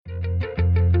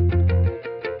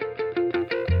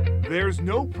There's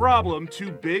no problem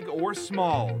too big or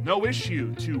small, no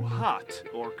issue too hot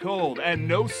or cold, and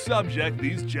no subject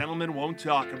these gentlemen won't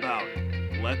talk about.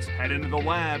 Let's head into the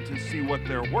lab to see what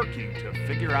they're working to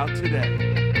figure out today.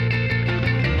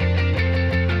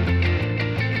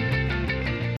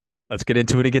 Let's get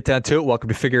into it and get down to it. Welcome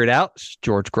to Figure It Out. It's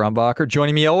George Grumbacher.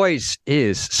 Joining me always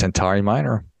is Centauri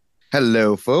Minor.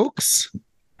 Hello, folks.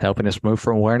 Helping us move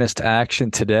from awareness to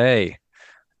action today.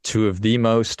 Two of the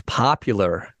most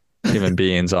popular human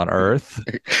beings on Earth.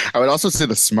 I would also say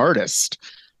the smartest.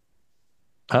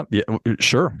 Yeah,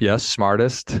 sure. Yes.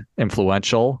 Smartest,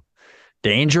 influential,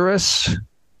 dangerous,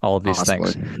 all of these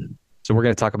things. So we're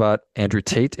going to talk about Andrew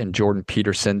Tate and Jordan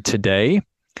Peterson today.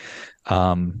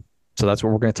 So that's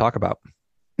what we're going to talk about.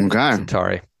 Okay.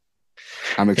 Centauri.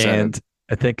 I'm excited. And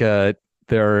I think I've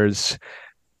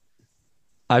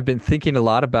been thinking a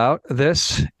lot about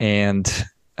this, and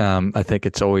I think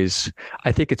it's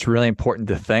really important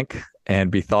to think and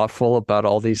be thoughtful about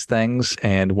all these things.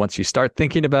 And once you start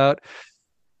thinking about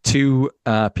two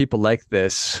people like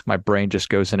this, my brain just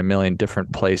goes in a million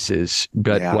different places.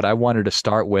 But what I wanted to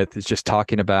start with is just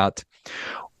talking about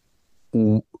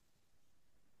the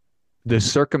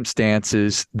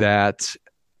circumstances that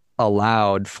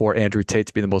allowed for Andrew Tate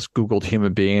to be the most Googled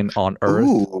human being on Earth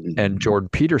and Jordan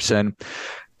Peterson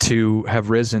to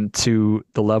have risen to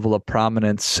the level of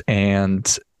prominence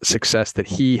and success that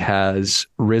he has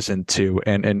risen to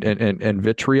and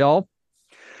vitriol.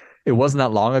 It wasn't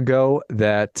that long ago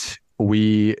that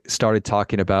we started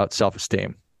talking about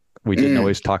self-esteem. We didn't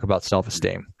always talk about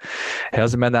self-esteem. It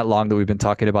hasn't been that long that we've been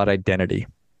talking about identity.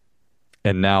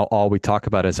 And now all we talk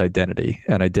about is identity.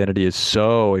 And identity is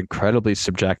so incredibly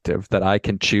subjective that I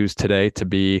can choose today to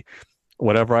be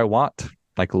whatever I want.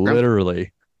 Like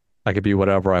literally, I could be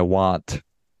whatever I want.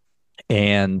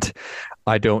 And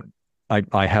I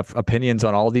have opinions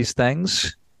on all these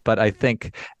things. But I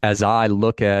think as I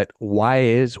look at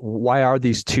why are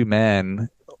these two men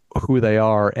who they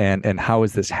are and how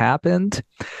has this happened,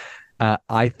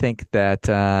 I think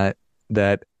that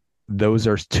those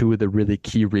are two of the really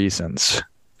key reasons.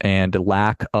 And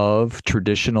lack of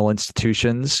traditional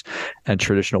institutions and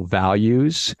traditional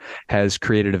values has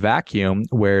created a vacuum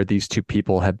where these two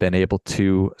people have been able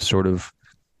to sort of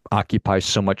occupy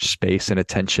so much space and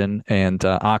attention and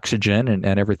oxygen and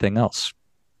everything else.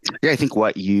 Yeah, I think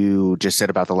what you just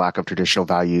said about the lack of traditional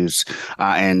values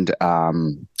and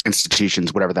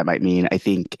institutions, whatever that might mean, I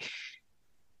think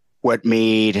what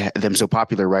made them so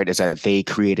popular, right, is that they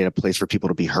created a place for people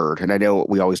to be heard. And I know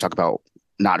we always talk about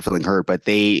not feeling heard, but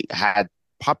they had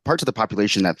parts of the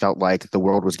population that felt like the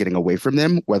world was getting away from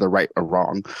them, whether right or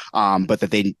wrong, but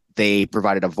that they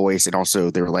provided a voice. And also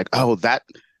they were like, oh, that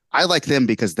I like them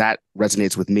because that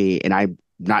resonates with me. And I'm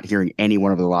not hearing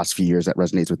anyone over the last few years that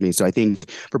resonates with me. So I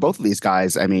think for both of these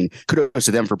guys, I mean, kudos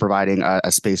to them for providing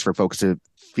a space for folks to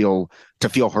feel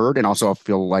heard and also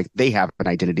feel like they have an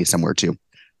identity somewhere too.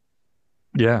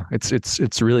 Yeah,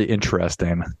 it's really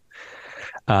interesting.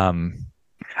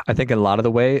 I think in a lot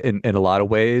of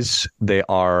ways they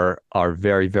are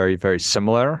very, very, very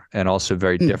similar and also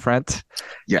very different.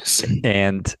 Yes.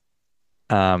 And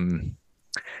I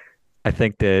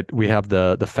think that we have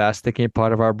the fast thinking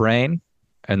part of our brain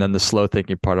and then the slow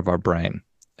thinking part of our brain.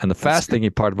 And the fast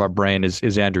thinking part of our brain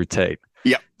is Andrew Tate.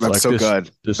 Yeah, that's so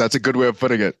good. That's a good way of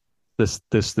putting it. This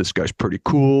guy's pretty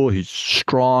cool. He's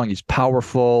strong. He's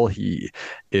powerful. He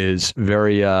is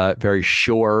very very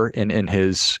sure in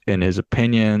his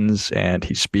opinions, and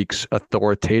he speaks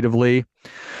authoritatively.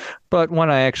 But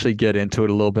when I actually get into it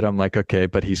a little bit, I'm like, okay,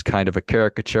 but he's kind of a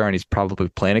caricature, and he's probably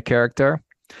playing a character.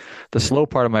 The slow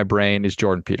part of my brain is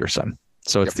Jordan Peterson.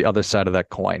 So it's the other side of that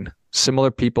coin.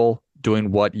 Similar people doing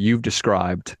what you've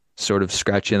described, sort of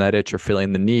scratching that itch or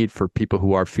feeling the need for people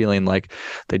who are feeling like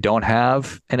they don't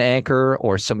have an anchor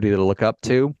or somebody to look up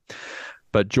to.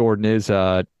 But Jordan is,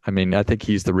 I think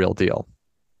he's the real deal.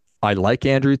 I like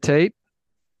Andrew Tate.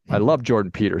 I love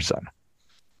Jordan Peterson.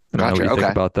 Gotcha. What do you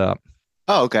think about that?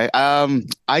 Oh, okay.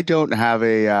 I don't have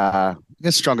a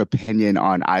strong opinion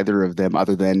on either of them,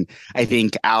 other than I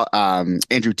think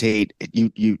Andrew Tate,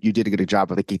 you did a good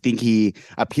job. I think he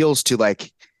appeals to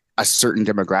like a certain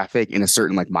demographic in a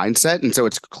certain like mindset. And so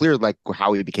it's clear like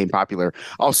how he became popular.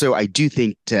 Also, I do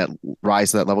think to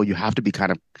rise to that level, you have to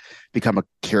become a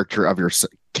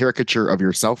caricature of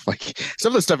yourself. Like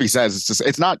some of the stuff he says,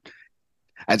 it's not,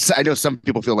 I know some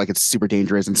people feel like it's super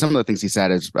dangerous, and some of the things he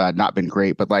said has not been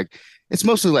great, but like, it's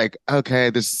mostly like, okay,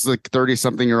 this is like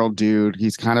 30-something-year-old dude.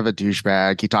 He's kind of a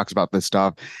douchebag. He talks about this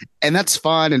stuff and that's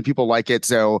fun and people like it.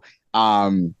 So,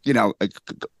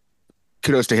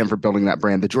 kudos to him for building that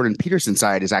brand. The Jordan Peterson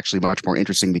side is actually much more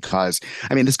interesting because,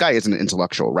 I mean, this guy is an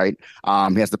intellectual, right?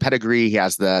 He has the pedigree, he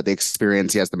has the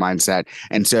experience, he has the mindset.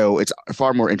 And so it's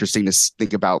far more interesting to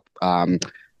think about kind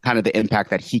of the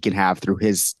impact that he can have through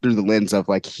the lens of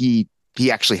like, he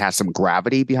actually has some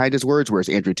gravity behind his words, whereas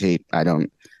Andrew Tate, I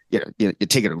don't, you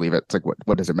take it or leave it. It's like,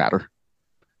 what does it matter?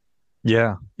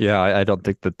 Yeah. I don't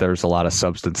think that there's a lot of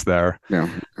substance there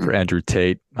for Andrew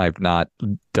Tate. I've not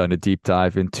done a deep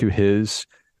dive into his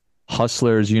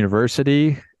Hustlers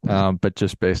University, but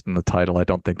just based on the title, I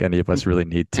don't think any of us really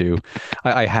need to.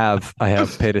 I have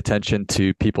paid attention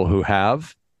to people who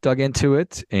have dug into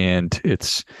it, and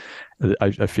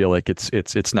I feel like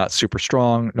it's not super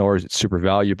strong, nor is it super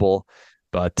valuable,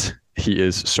 but he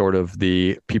is sort of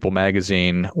the People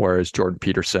magazine, whereas Jordan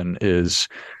Peterson is,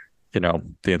 the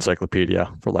encyclopedia,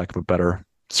 for lack of a better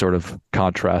sort of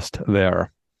contrast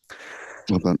there.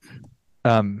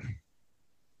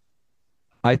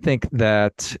 I think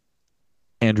that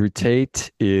Andrew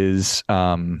Tate is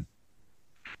going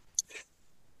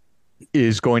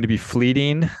to be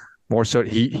fleeting. More so,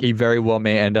 he very well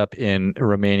may end up in a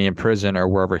Romanian prison or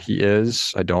wherever he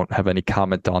is. I don't have any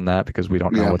comment on that because we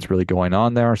don't know what's really going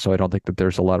on there. So I don't think that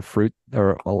there's a lot of fruit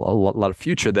or a lot of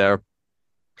future there.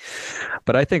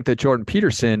 But I think that Jordan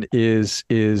Peterson is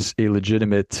a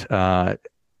legitimate,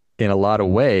 in a lot of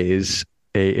ways,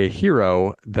 a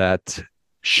hero that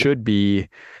should be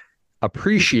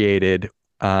appreciated.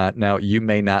 Now, you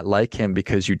may not like him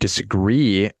because you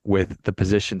disagree with the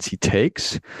positions he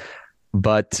takes,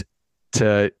 but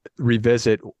to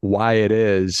revisit why it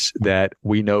is that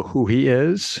we know who he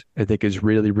is, I think is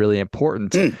really, really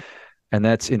important. And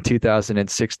that's in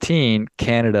 2016,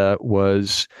 Canada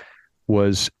was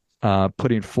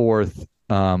putting forth,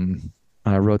 I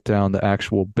wrote down the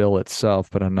actual bill itself,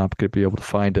 but I'm not going to be able to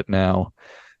find it now.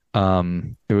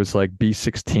 It was like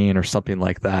B16 or something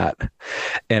like that.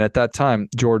 And at that time,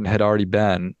 Jordan had already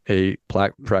been a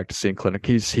black practicing clinic.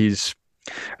 I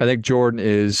think Jordan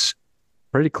is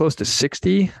pretty close to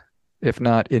 60, if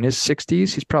not in his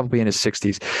 60s. He's probably in his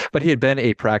 60s, but he had been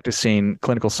a practicing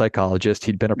clinical psychologist.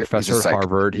 He'd been a professor at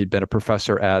Harvard. He'd been a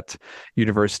professor at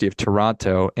University of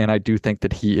Toronto. And I do think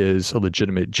that he is a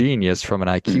legitimate genius from an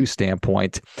IQ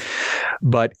standpoint.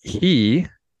 But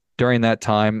during that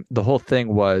time, the whole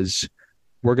thing was,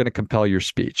 we're going to compel your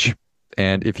speech.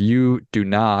 And if you do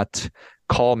not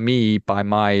call me by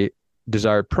my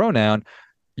desired pronoun,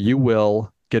 you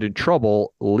will get in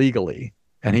trouble legally.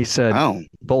 And he said,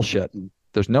 bullshit.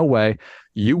 There's no way.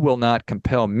 You will not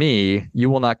compel me. You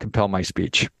will not compel my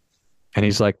speech. And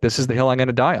he's like, this is the hill I'm going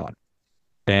to die on.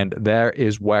 And there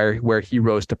is where he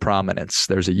rose to prominence.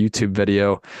 There's a YouTube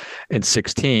video in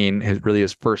 2016,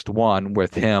 his first one,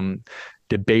 with him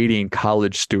debating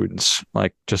college students,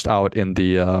 like just out in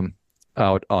the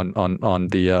out on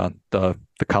the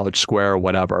college square or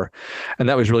whatever. And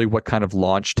that was really what kind of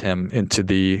launched him into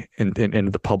the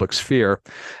public sphere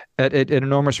at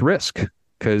enormous risk,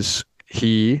 because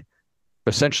he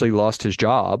essentially lost his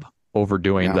job over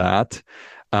doing that.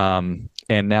 And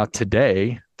now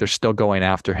today they're still going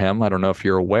after him. I don't know if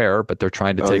you're aware, but they're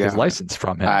trying to take his license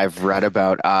from him. I've read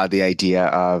about the idea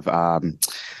of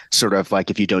sort of like,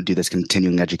 if you don't do this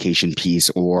continuing education piece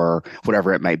or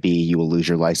whatever it might be, you will lose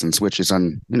your license, which is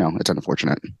it's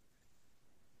unfortunate.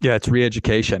 Yeah, it's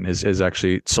re-education is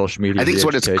actually social media. I think it's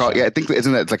what it's called. Yeah, I think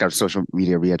isn't that like a social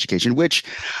media re-education? Which,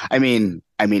 I mean,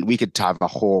 we could have a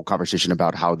whole conversation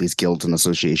about how these guilds and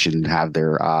associations have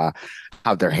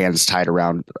their hands tied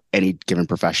around any given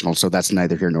professional. So that's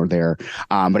neither here nor there.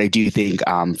 But I do think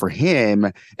for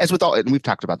him, as with all, and we've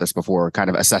talked about this before, kind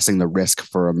of assessing the risk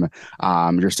from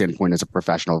your standpoint as a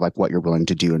professional, like what you're willing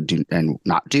to do and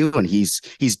not do. And he's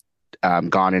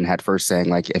gone in head first saying,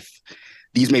 like, if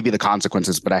these may be the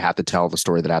consequences, but I have to tell the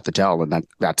story that I have to tell. And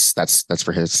that's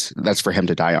for him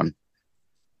to die on.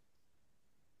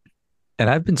 And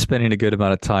I've been spending a good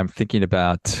amount of time thinking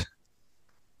about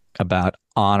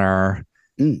honor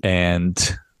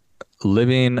and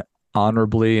living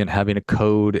honorably and having a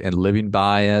code and living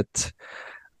by it.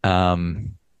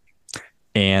 And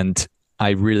I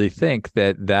really think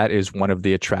that is one of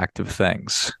the attractive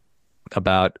things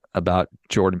about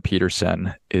Jordan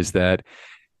Peterson, is that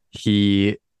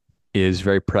he is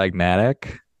very pragmatic.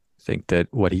 I think that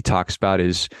what he talks about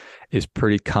is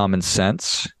pretty common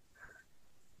sense.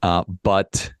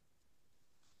 But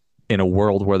in a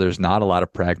world where there's not a lot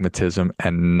of pragmatism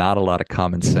and not a lot of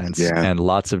common sense and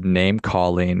lots of name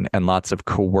calling and lots of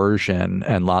coercion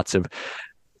and lots of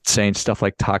saying stuff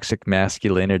like toxic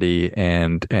masculinity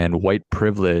and white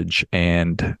privilege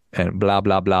and blah,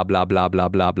 blah, blah, blah, blah, blah,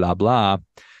 blah, blah, blah.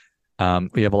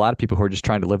 We have a lot of people who are just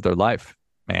trying to live their life,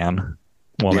 man.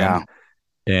 woman. Yeah.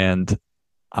 And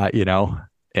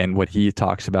and what he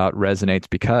talks about resonates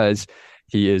because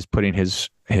he is putting his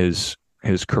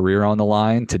career on the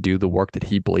line to do the work that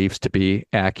he believes to be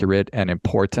accurate and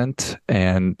important,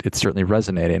 and it's certainly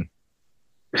resonating.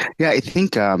 Yeah, I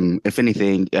think if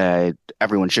anything,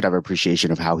 everyone should have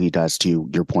appreciation of how he does, to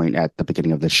your point at the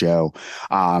beginning of the show,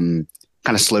 kind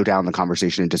of slow down the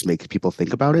conversation and just make people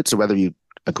think about it. So whether you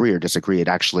agree or disagree,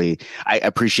 I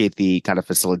appreciate the kind of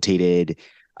facilitated,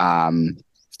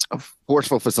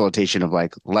 forceful facilitation of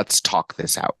like, let's talk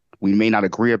this out. We may not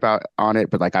agree on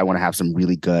it, but like I want to have some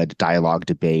really good dialogue,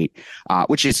 debate,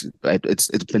 which is it's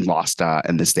been lost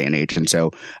in this day and age, and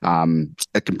so I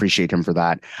can appreciate him for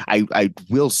that. I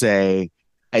will say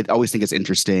I always think it's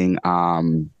interesting.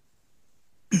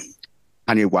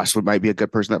 Kanye West might be a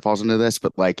good person that falls into this,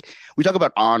 but like we talk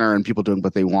about honor and people doing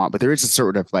what they want, but there is a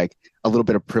sort of like a little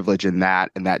bit of privilege in that.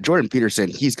 And that Jordan Peterson,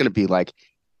 he's going to be like,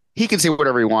 he can say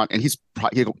whatever he wants, and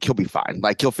he'll be fine.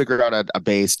 Like he'll figure out a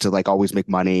base to like always make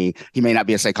money. He may not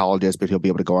be a psychologist, but he'll be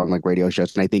able to go on like radio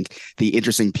shows. And I think the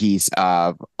interesting piece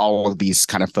of all of these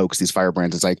kind of folks, these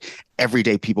firebrands, is like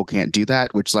everyday people can't do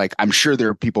that. Which like I'm sure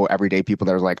there are everyday people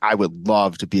that are like, I would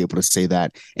love to be able to say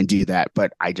that and do that,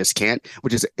 but I just can't.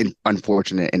 Which is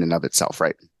unfortunate in and of itself,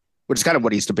 right? Which is kind of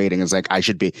what he's debating. Is like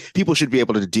people should be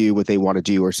able to do what they want to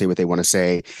do or say what they want to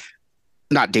say,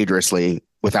 not dangerously,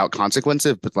 without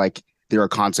consequences, but like there are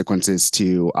consequences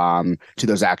to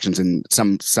those actions, and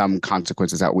some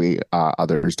consequences outweigh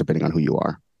others depending on who you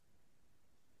are.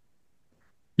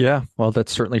 Yeah, well,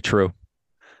 that's certainly true.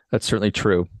 That's certainly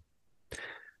true.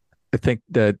 I think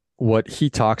that what he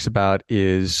talks about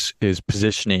is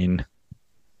positioning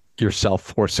yourself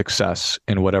for success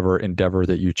in whatever endeavor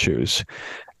that you choose,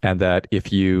 and that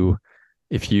if you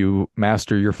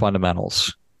master your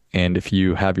fundamentals, and if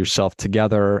you have yourself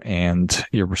together and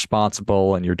you're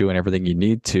responsible and you're doing everything you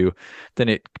need to, then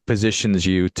it positions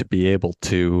you to be able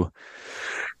to,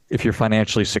 if you're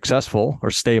financially successessful or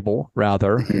stable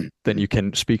rather, then you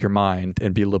can speak your mind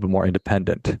and be a little bit more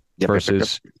independent. Yep,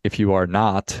 versus if you are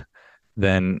not,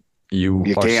 then you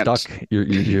are can't. Stuck.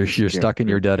 You're stuck in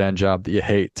your dead end job that you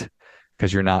hate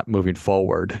because you're not moving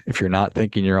forward. If you're not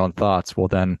thinking your own thoughts, well,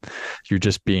 then you're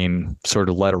just being sort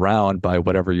of led around by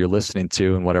whatever you're listening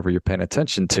to and whatever you're paying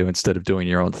attention to instead of doing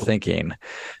your own thinking.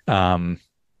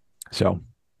 So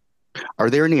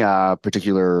are there any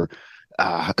particular,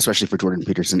 especially for Jordan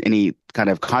Peterson, any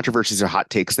kind of controversies or hot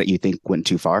takes that you think went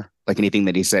too far? Like anything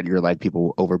that he said, you're like,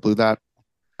 people overblew that?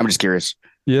 I'm just curious.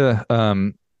 Yeah.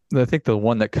 I think the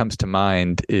one that comes to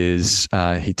mind is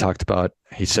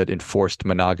he said enforced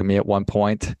monogamy at one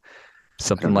point,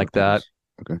 something like that.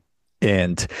 Okay.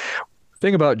 And the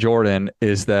thing about Jordan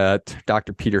is that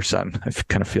Dr. Peterson, I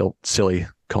kind of feel silly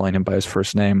calling him by his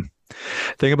first name.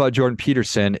 The thing about Jordan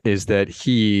Peterson is that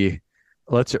he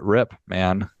lets it rip,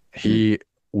 man. He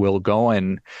will go,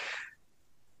 and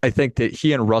I think that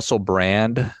he and Russell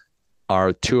Brand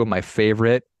are two of my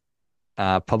favorite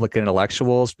public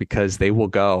intellectuals, because they will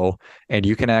go and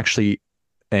you can actually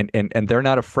and they're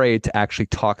not afraid to actually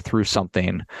talk through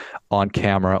something on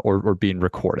camera or being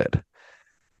recorded.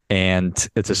 And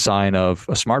it's a sign of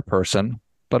a smart person,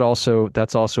 but also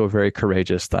that's also a very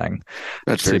courageous thing.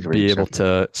 That's to be able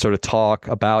to sort of talk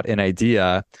about an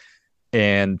idea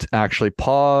and actually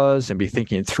pause and be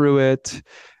thinking through it.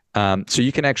 So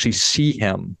you can actually see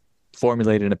him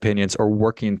formulating opinions or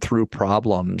working through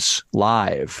problems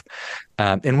live.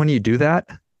 And when you do that,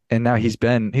 and now he's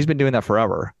been doing that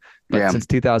forever, but since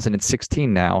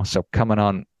 2016 now, so coming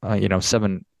on,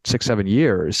 7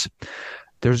 years,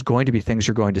 there's going to be things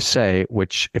you're going to say,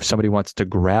 which if somebody wants to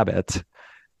grab it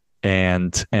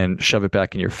and shove it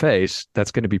back in your face,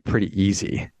 that's going to be pretty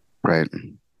easy. Right.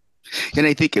 And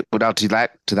I think without to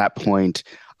that point,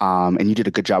 and you did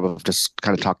a good job of just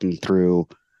kind of talking through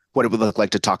what it would look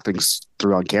like to talk things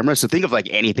through on camera. So think of like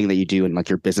anything that you do in like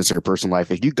your business or personal life.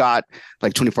 If you got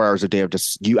like 24 hours a day of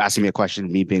just you asking me a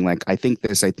question, me being like, I think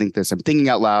this, I'm thinking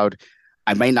out loud.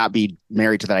 I might not be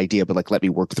married to that idea, but like, let me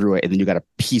work through it. And then you got a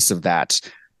piece of that.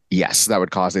 Yes, that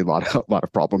would cause a lot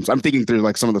of problems. I'm thinking through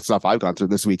like some of the stuff I've gone through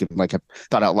this week and like have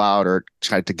thought out loud or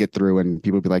tried to get through, and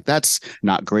people would be like, that's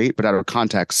not great, but out of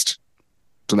context.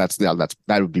 So that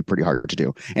would be pretty hard to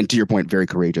do. And to your point, very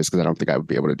courageous, because I don't think I would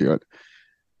be able to do it.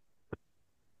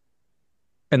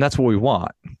 And that's what we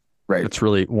want. Right. That's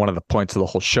really one of the points of the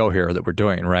whole show here that we're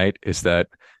doing, right? Is that,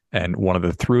 and one of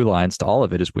the through lines to all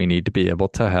of it is we need to be able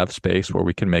to have space where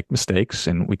we can make mistakes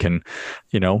and we can,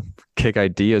 kick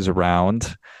ideas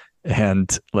around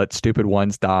and let stupid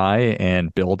ones die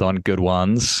and build on good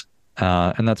ones.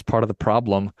 And that's part of the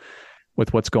problem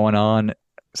with what's going on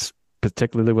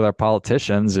particularly with our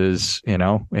politicians, is,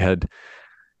 we had,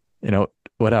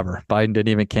 whatever. Biden didn't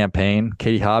even campaign.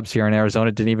 Katie Hobbs here in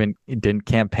Arizona didn't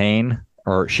campaign,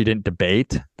 or she didn't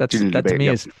debate. That to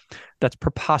me that's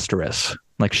preposterous.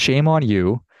 Like, shame on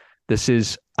you. This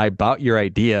is about your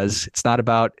ideas. It's not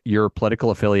about your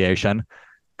political affiliation,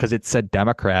 because it said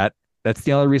Democrat. That's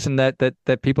the only reason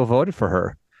that people voted for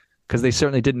her, because they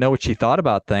certainly didn't know what she thought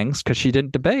about things, because she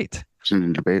didn't debate. She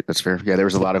didn't debate. That's fair. Yeah, there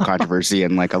was a lot of controversy,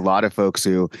 and like a lot of folks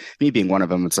who, me being one of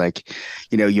them, it's like,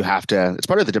 you have to. It's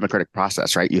part of the democratic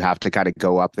process, right? You have to kind of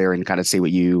go up there and kind of say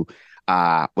what you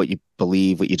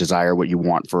believe, what you desire, what you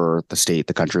want for the state,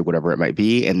 the country, whatever it might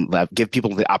be, and give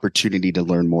people the opportunity to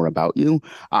learn more about you.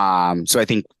 So I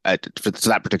think to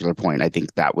that particular point, I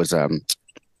think that was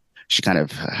she kind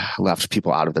of left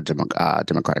people out of the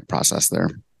democratic process there.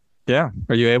 Yeah.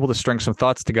 Are you able to string some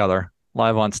thoughts together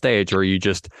live on stage, or are you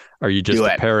just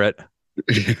a parrot?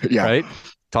 Yeah. Right?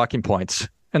 Talking points.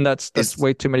 And that's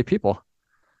way too many people.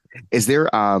 Is there,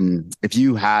 if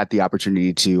you had the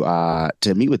opportunity to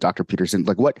meet with Dr. Peterson,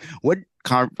 like what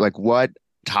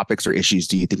topics or issues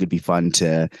do you think would be fun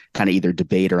to kind of either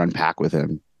debate or unpack with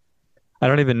him? I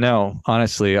don't even know.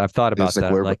 Honestly, I've thought about that.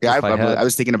 I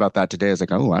was thinking about that today. I was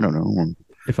like, I don't know.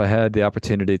 If I had the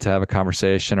opportunity to have a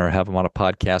conversation or have him on a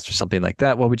podcast or something like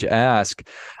that, what would you ask?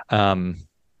 And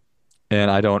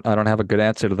I don't have a good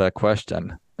answer to that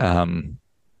question,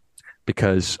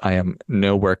 because I am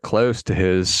nowhere close to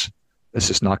his.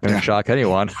 This is not going to shock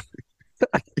anyone.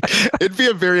 It'd be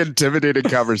a very intimidating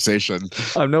conversation.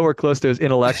 I'm nowhere close to his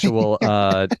intellectual,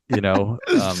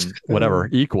 whatever,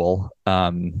 equal.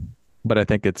 But I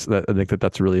think that's a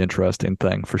really interesting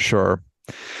thing for sure.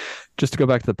 Just to go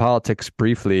back to the politics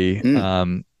briefly,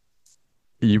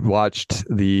 you watched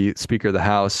the Speaker of the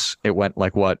House. It went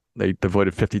like what? They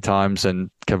voted 50 times,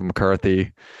 and Kevin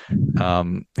McCarthy,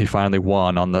 he finally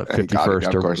won on the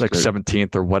 51st or like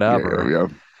 17th or whatever. Yeah.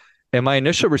 And my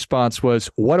initial response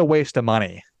was, what a waste of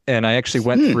money. And I actually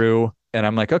went through, and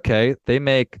I'm like, okay, they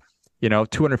make,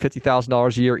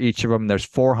 $250,000 a year each of them. There's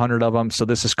 400 of them. So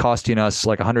this is costing us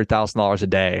like $100,000 a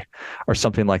day or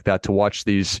something like that to watch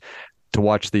these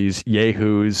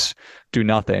yahoos do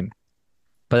nothing.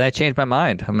 But I changed my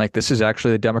mind. I'm like, this is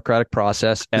actually the democratic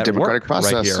process at work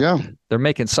right here. Yeah. They're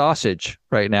making sausage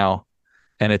right now,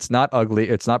 and it's not ugly.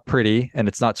 It's not pretty, and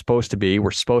it's not supposed to be.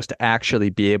 We're supposed to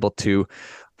actually be able to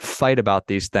fight about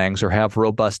these things or have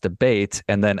robust debate,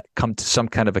 and then come to some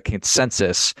kind of a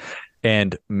consensus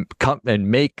and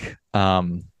make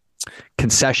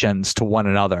concessions to one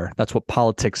another. That's what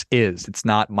politics is. It's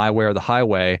not my way or the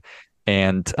highway.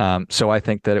 And so I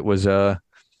think that it was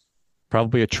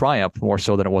probably a triumph more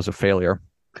so than it was a failure.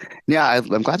 Yeah,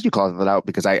 I'm glad you called that out,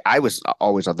 because I was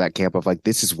always on that camp of like,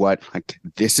 this is what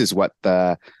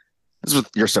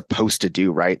you're supposed to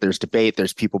do, right? There's debate,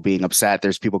 there's people being upset,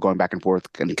 there's people going back and forth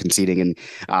and conceding and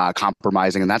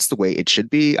compromising, and that's the way it should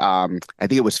be. I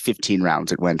think it was 15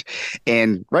 rounds it went,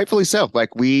 and rightfully so. Like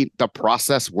the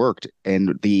process worked,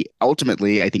 and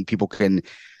ultimately, I think people can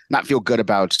not feel good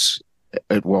about.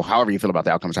 Well, however you feel about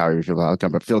the outcomes, however you feel about the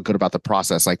outcome, but feel good about the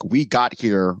process. Like, we got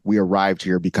here, we arrived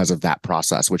here because of that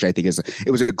process, which I think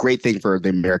it was a great thing for the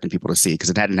American people to see, because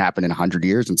it hadn't happened in 100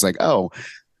 years. And it's like, oh,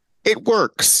 it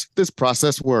works. This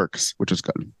process works, which is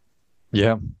good.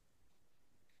 Yeah.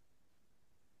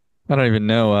 I don't even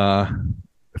know.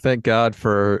 Thank God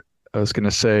for, I was going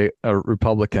to say a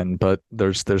Republican, but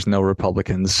there's no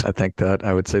Republicans. I think that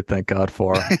I would say thank God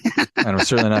for. And I'm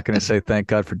certainly not going to say thank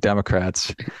God for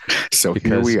Democrats. So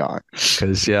here we are.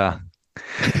 Because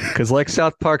like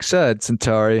South Park said,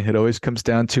 Centauri, it always comes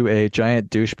down to a giant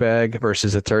douchebag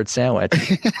versus a turd sandwich.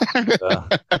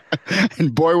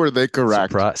 And boy, were they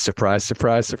correct. Surprise.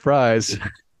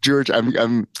 George,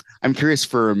 I'm curious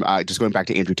for just going back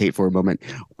to Andrew Tate for a moment.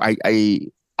 I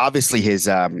obviously his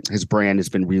brand has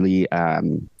been really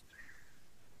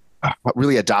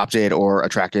adopted or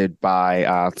attracted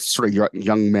by sort of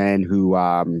young men who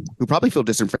probably feel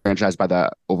disenfranchised by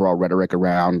the overall rhetoric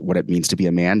around what it means to be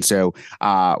a man. So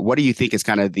what do you think is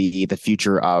kind of the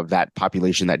future of that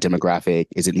population, that demographic?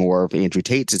 Is it more of Andrew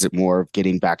Tate's? Is it more of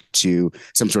getting back to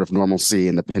some sort of normalcy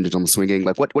and the pendulum swinging?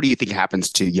 Like, what do you think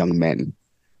happens to young men?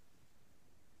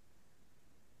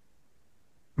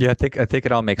 Yeah, I think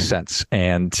it all makes sense.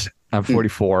 And I'm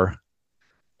 44,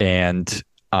 and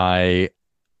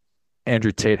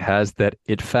Andrew Tate has that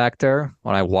it factor.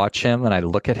 When I watch him and I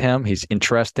look at him, he's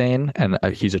interesting and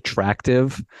he's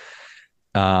attractive.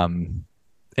 And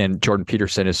Jordan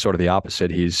Peterson is sort of the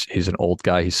opposite. He's an old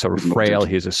guy. He's sort of frail.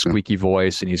 He has a squeaky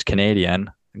voice, and he's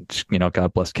Canadian.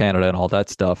 God bless Canada and all that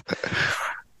stuff.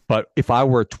 But if I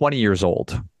were 20 years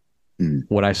old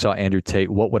when I saw Andrew Tate,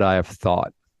 what would I have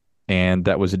thought? And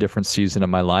that was a different season of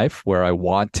my life where I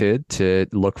wanted to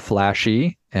look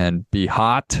flashy and be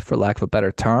hot, for lack of a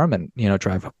better term, and, you know,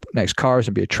 drive nice cars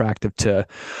and be attractive to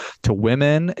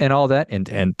women and all that,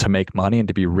 and to make money and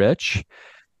to be rich.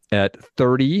 At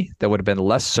 30, that would have been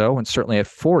less so, and certainly at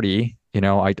 40, you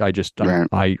know, I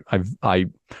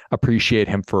appreciate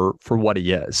him for what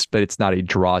he is, but it's not a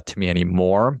draw to me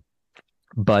anymore.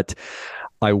 But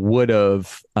I would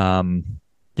have,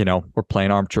 you know, we're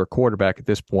playing armchair quarterback at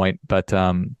this point, but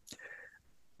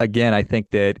again, I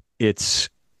think that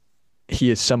he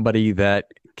is somebody that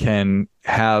can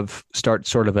start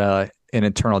sort of an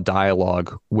internal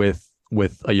dialogue with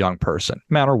a young person,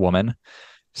 man or woman.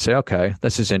 Say, okay,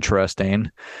 this is interesting.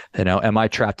 You know, am I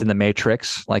trapped in the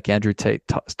matrix like Andrew Tate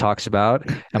talks about?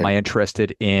 Am I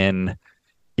interested in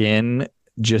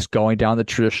just going down the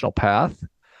traditional path?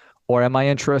 Or am I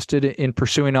interested in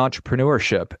pursuing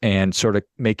entrepreneurship and sort of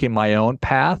making my own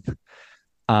path?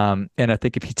 And I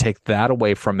think if you take that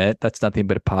away from it, that's nothing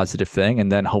but a positive thing.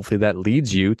 And then hopefully that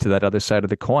leads you to that other side of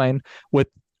the coin with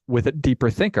a deeper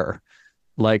thinker,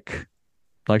 like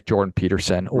Jordan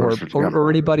Peterson or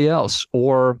anybody else,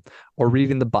 or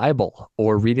reading the Bible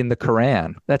or reading the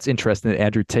Quran. That's interesting that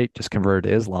Andrew Tate just converted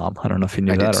to Islam. I don't know if you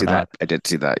knew that or not. I did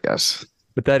see that, yes.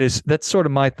 But that's sort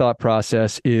of my thought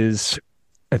process is,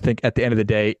 I think at the end of the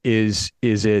day, is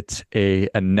it a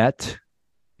net?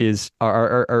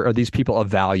 Are these people of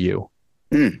value?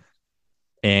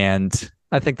 And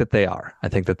I think that they are. I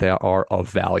think that they are of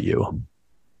value.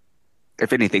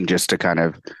 If anything, just to kind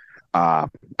of,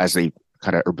 as they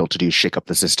kind of are built to do, shake up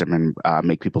the system and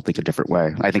make people think a different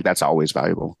way. I think that's always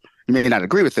valuable. You may not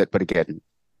agree with it, but again,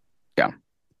 yeah.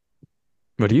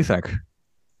 What do you think?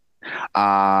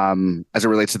 As it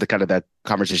relates to the kind of that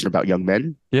conversation about young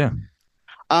men? Yeah.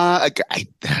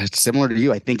 Similar to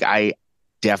you, I think I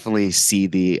definitely see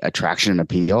the attraction and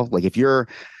appeal. Like if you're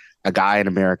a guy in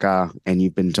America and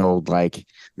you've been told like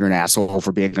you're an asshole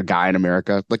for being a guy in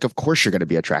America, like of course you're going to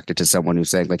be attracted to someone who's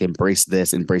saying like embrace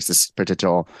this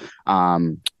potential,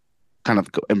 kind of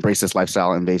embrace this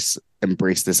lifestyle, embrace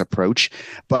this approach.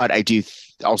 But I do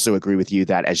also agree with you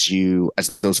that as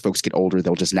those folks get older,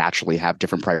 they'll just naturally have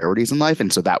different priorities in life,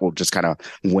 and so that will just kind of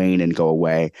wane and go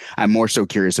away. I'm more so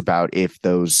curious about if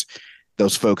those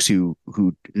folks who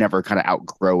never kind of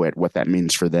outgrow it, what that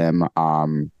means for them,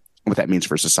 what that means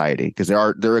for society, because there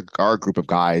are a group of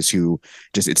guys who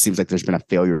just, it seems like there's been a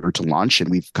failure to launch,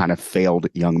 and we've kind of failed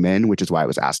young men, which is why I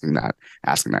was asking that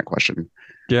question.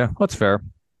 Yeah, that's fair.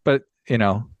 But you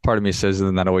know, part of me says,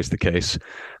 isn't that always the case?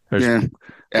 There's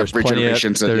plenty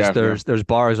of, there's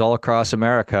bars all across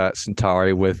America at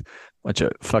Centauri with a bunch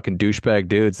of fucking douchebag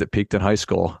dudes that peaked in high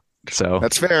school. So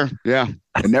that's fair. Yeah,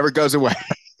 it never goes away.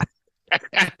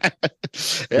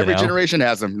 Every generation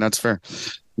has them. That's fair.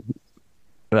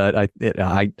 But I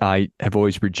have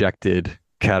always rejected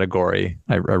category.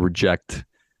 I reject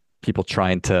people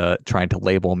trying to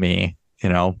label me, you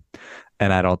know,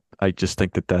 and I just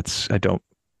think I don't,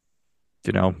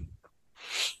 you know,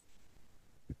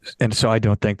 and so I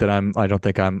don't think I'm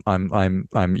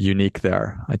unique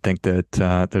there. I think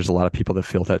that there's a lot of people that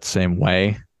feel that same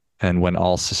way. And when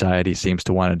all society seems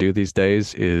to want to do these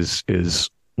days is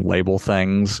label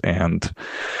things, and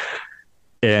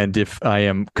if I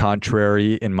am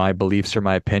contrary in my beliefs or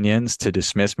my opinions, to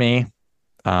dismiss me,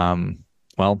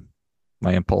 well,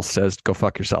 my impulse says go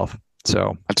fuck yourself.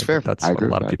 So that's fair. That's what a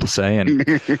lot of people say. And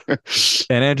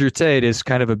Andrew Tate is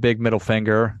kind of a big middle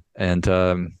finger. And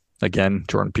again,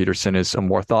 Jordan Peterson is a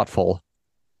more thoughtful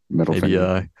middle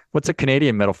finger. What's a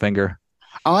Canadian middle finger?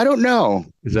 Oh, I don't know.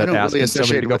 Is that asking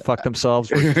somebody to go fuck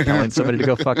themselves? Or telling somebody to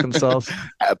go fuck themselves?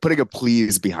 Putting a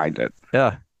please behind it.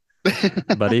 Yeah.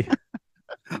 Buddy.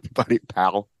 Buddy,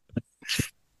 pal.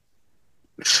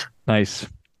 Nice.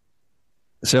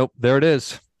 So there it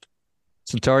is.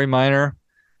 Centauri Minor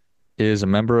is a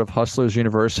member of Hustlers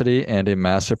University and a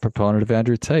massive proponent of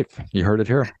Andrew Tate. You heard it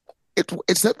here.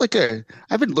 It's not like I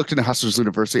haven't looked into Hustlers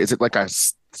University. Is it like a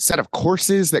set of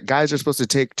courses that guys are supposed to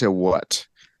take to what?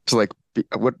 To like,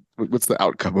 what's the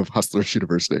outcome of Hustlers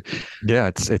University? Yeah,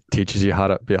 it teaches you how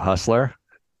to be a hustler.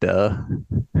 Duh.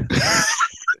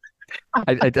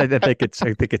 I think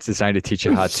it's designed to teach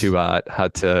you how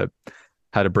to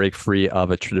break free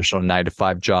of a traditional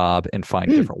 9-to-5 job and find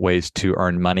different ways to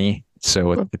earn money.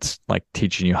 So it's like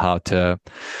teaching you how to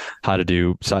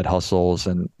do side hustles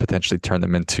and potentially turn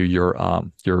them into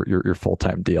your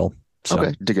full-time deal. So,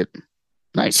 okay, dig it.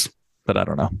 Nice. But I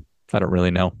don't know. I don't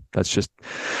really know. That's just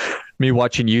me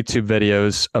watching YouTube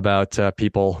videos about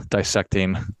people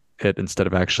dissecting it instead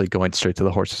of actually going straight to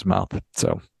the horse's mouth.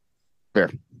 So fair.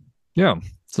 Yeah.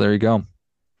 So there you go.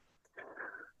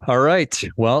 All right.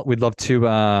 Well, we'd love to,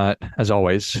 as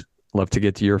always, love to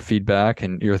get your feedback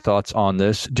and your thoughts on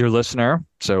this, dear listener.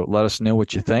 So let us know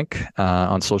what you think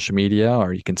on social media,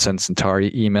 or you can send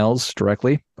Centauri emails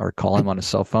directly or call him on his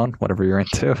cell phone, whatever you're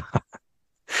into.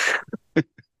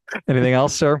 Anything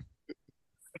else, sir?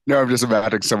 No, I'm just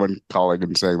imagining someone calling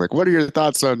and saying, like, what are your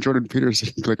thoughts on Jordan Peterson?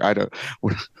 Like, I don't,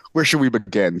 where should we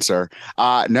begin, sir?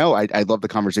 No, I love the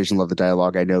conversation, love the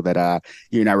dialogue. I know that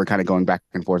you and I were kind of going back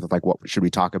and forth with like, what should we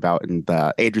talk about? And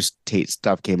the Andrew Tate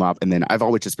stuff came up. And then I've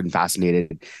always just been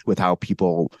fascinated with how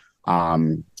people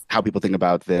think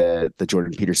about the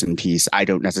Jordan Peterson piece. I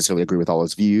don't necessarily agree with all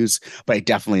his views, but I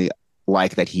definitely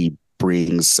like that he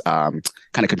brings kind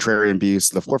of contrarian views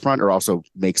to the forefront, or also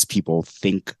makes people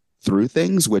think through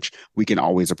things, which we can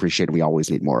always appreciate and we always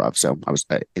need more of. So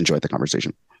I enjoyed the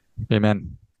conversation.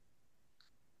 Amen.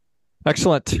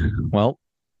 Excellent. Well,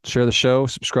 share the show,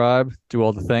 subscribe, do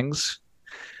all the things.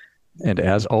 And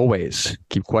as always,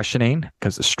 keep questioning,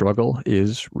 because the struggle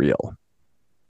is real.